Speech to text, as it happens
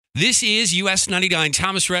This is US 99.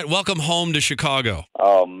 Thomas Rhett, welcome home to Chicago.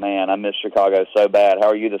 Oh, man, I miss Chicago so bad. How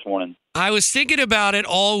are you this morning? I was thinking about it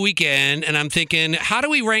all weekend, and I'm thinking, how do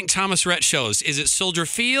we rank Thomas Rhett shows? Is it Soldier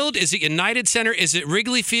Field? Is it United Center? Is it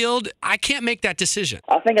Wrigley Field? I can't make that decision.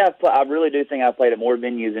 I really do think I've played at more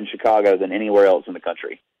venues in Chicago than anywhere else in the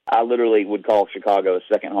country. I literally would call Chicago a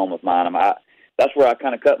second home of mine. That's where I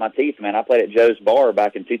kind of cut my teeth, man. I played at Joe's Bar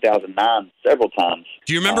back in 2009 several times.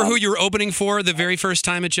 Do you remember who you were opening for the very first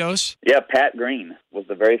time at Joe's? Yeah, Pat Green was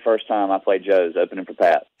the very first time I played Joe's, opening for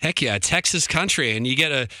Pat. Heck yeah, Texas country. And you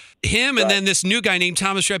get him and then this new guy named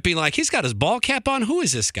Thomas Rhett being like, he's got his ball cap on. Who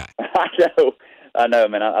is this guy? I know,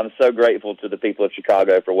 man. I'm so grateful to the people of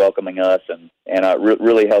Chicago for welcoming us and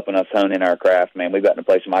really helping us hone in our craft, man. We've gotten to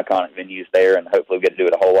play some iconic venues there, and hopefully we get to do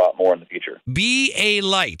it a whole lot more in the future. Be a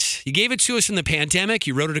Light. You gave it to us in the pandemic.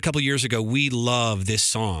 You wrote it a couple years ago. We love this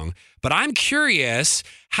song. But I'm curious,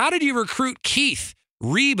 how did you recruit Keith,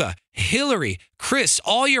 Reba, Hillary, Chris,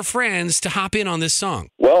 all your friends to hop in on this song?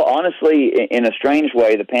 Well, honestly, in a strange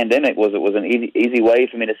way, the pandemic was an easy way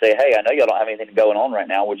for me to say, hey, I know y'all don't have anything going on right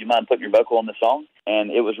now. Would you mind putting your vocal on the song?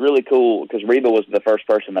 And it was really cool because Reba was the first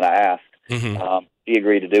person that I asked. Mm-hmm. She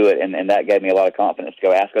agreed to do it, and that gave me a lot of confidence to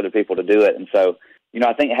go ask other people to do it. And so,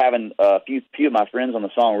 I think having a few of my friends on the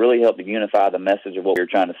song really helped to unify the message of what we were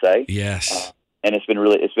trying to say. Yes. And it's been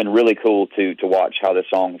really cool to watch how this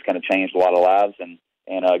song has kind of changed a lot of lives and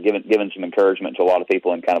given some encouragement to a lot of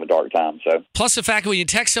people in kind of a dark time. So, plus the fact that when you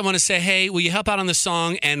text someone to say, hey, will you help out on the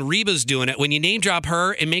song, and Reba's doing it, when you name drop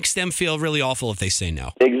her, it makes them feel really awful if they say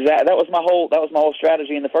no. Exactly. That was my whole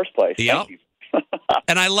strategy in the first place. Yep. Thank you.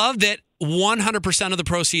 And I love that 100% of the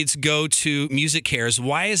proceeds go to Music Cares.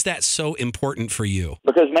 Why is that so important for you?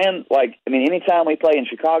 Because, man, anytime we play in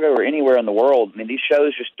Chicago or anywhere in the world, these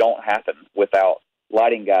shows just don't happen without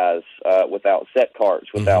lighting guys, without set carts,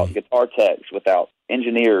 without guitar techs, without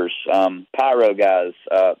engineers, pyro guys,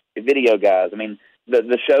 video guys.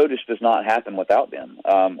 The show just does not happen without them.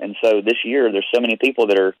 And so this year, there's so many people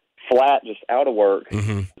that are flat, just out of work.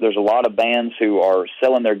 Mm-hmm. There's a lot of bands who are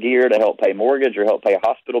selling their gear to help pay mortgage or help pay a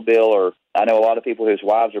hospital bill. Or I know a lot of people whose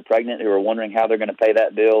wives are pregnant who are wondering how they're going to pay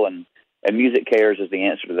that bill. And Music Cares is the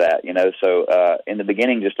answer to that, So in the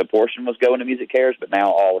beginning, just a portion was going to Music Cares, but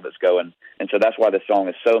now all of it's going. And so that's why this song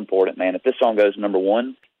is so important, man. If this song goes number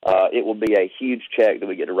one, it will be a huge check that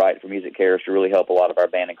we get to write for Music Cares to really help a lot of our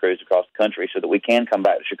band and crews across the country so that we can come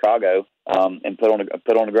back to Chicago and put on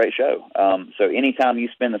a great show. So anytime you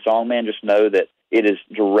spin the song, man, just know that it is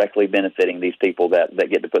directly benefiting these people that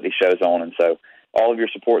get to put these shows on. And so all of your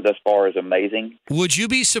support thus far is amazing. Would you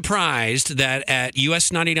be surprised that at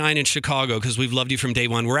US 99 in Chicago, because we've loved you from day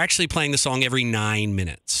one, we're actually playing the song every 9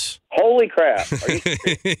 minutes? Holy crap. Are you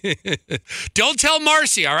serious? Don't tell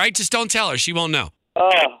Marcy, all right? Just don't tell her. She won't know.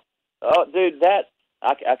 Oh, dude,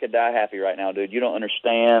 I could die happy right now, dude. You don't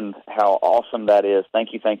understand how awesome that is. Thank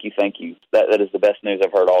you. That is the best news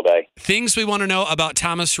I've heard all day. Things we want to know about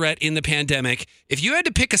Thomas Rhett in the pandemic. If you had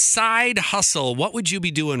to pick a side hustle, what would you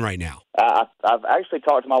be doing right now? I've actually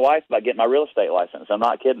talked to my wife about getting my real estate license. I'm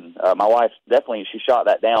not kidding. My wife she shot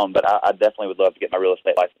that down, but I definitely would love to get my real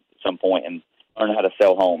estate license at some point and learn how to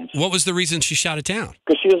sell homes. What was the reason she shot it down?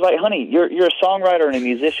 Because she was like, honey, you're a songwriter and a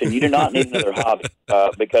musician. You do not need another hobby.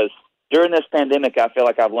 Because during this pandemic, I feel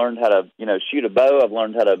like I've learned how to, shoot a bow. I've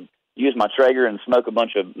learned how to use my Traeger and smoke a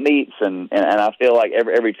bunch of meats. And I feel like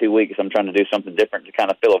every 2 weeks I'm trying to do something different to kind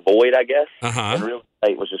of fill a void, I guess. Uh-huh. And real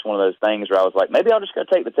estate was just one of those things where I was like, maybe I'll just go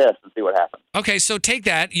take the test and see what happens. Okay, so take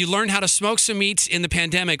that. You learned how to smoke some meats in the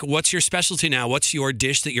pandemic. What's your specialty now? What's your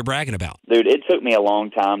dish that you're bragging about? Dude, it took me a long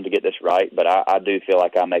time to get this right, but I do feel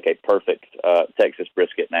like I make a perfect Texas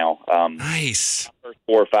brisket now. Nice. The first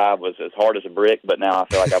 4 or 5 was as hard as a brick, but now I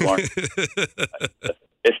feel like I've learned.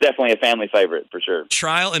 It's definitely a family favorite, for sure.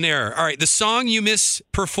 Trial and error. All right, the song you miss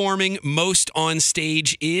performing most on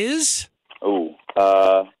stage is?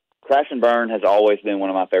 Crash and Burn has always been one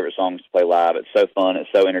of my favorite songs to play live. It's so fun. It's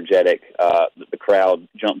so energetic. The crowd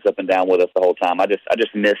jumps up and down with us the whole time. I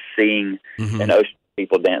just miss seeing an ocean of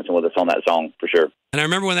people dancing with us on that song, for sure. And I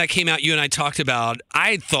remember when that came out, you and I talked about,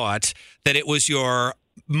 I thought that it was your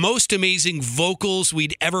most amazing vocals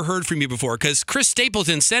we'd ever heard from you before, because Chris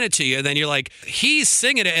Stapleton sent it to you, and then you're like, he's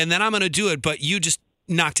singing it, and then I'm going to do it, but you just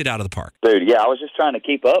knocked it out of the park. Dude, yeah, I was just trying to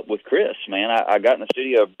keep up with Chris, man. I got in the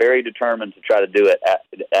studio very determined to try to do it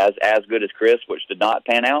as good as Chris, which did not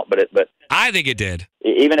pan out, but I think it did.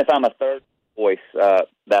 Even if I'm a third voice,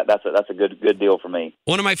 that's a good deal for me.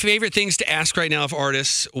 One of my favorite things to ask right now of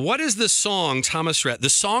artists, what is the song, Thomas Rhett, the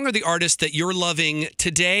song or the artist that you're loving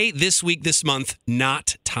today, this week, this month,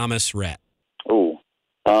 not Thomas Rhett? Ooh,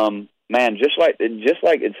 Man, just like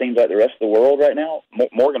it seems like the rest of the world right now,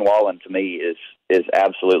 Morgan Wallen to me is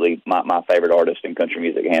absolutely my favorite artist in country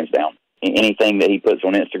music, hands down. Anything that he puts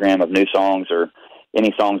on Instagram of new songs or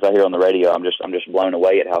any songs I hear on the radio, I'm just blown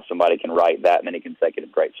away at how somebody can write that many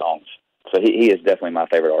consecutive great songs. So he is definitely my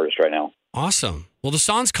favorite artist right now. Awesome. Well, the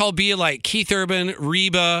song's called Be a Light. Keith Urban,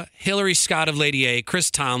 Reba, Hillary Scott of Lady A,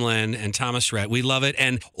 Chris Tomlin, and Thomas Rhett. We love it.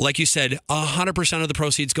 And like you said, 100% of the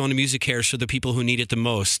proceeds going to Music Cares for the people who need it the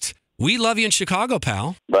most. We love you in Chicago,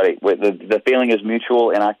 pal. Buddy, the feeling is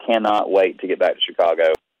mutual, and I cannot wait to get back to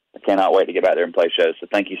Chicago. I cannot wait to get back there and play shows. So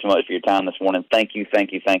thank you so much for your time this morning. Thank you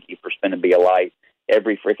for spending Be a Light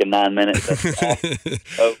every freaking 9 minutes. That's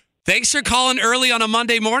awesome. Thanks for calling early on a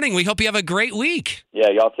Monday morning. We hope you have a great week. Yeah,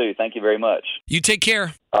 y'all too. Thank you very much. You take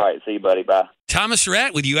care. All right, see you, buddy. Bye. Thomas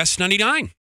Rhett with US 99.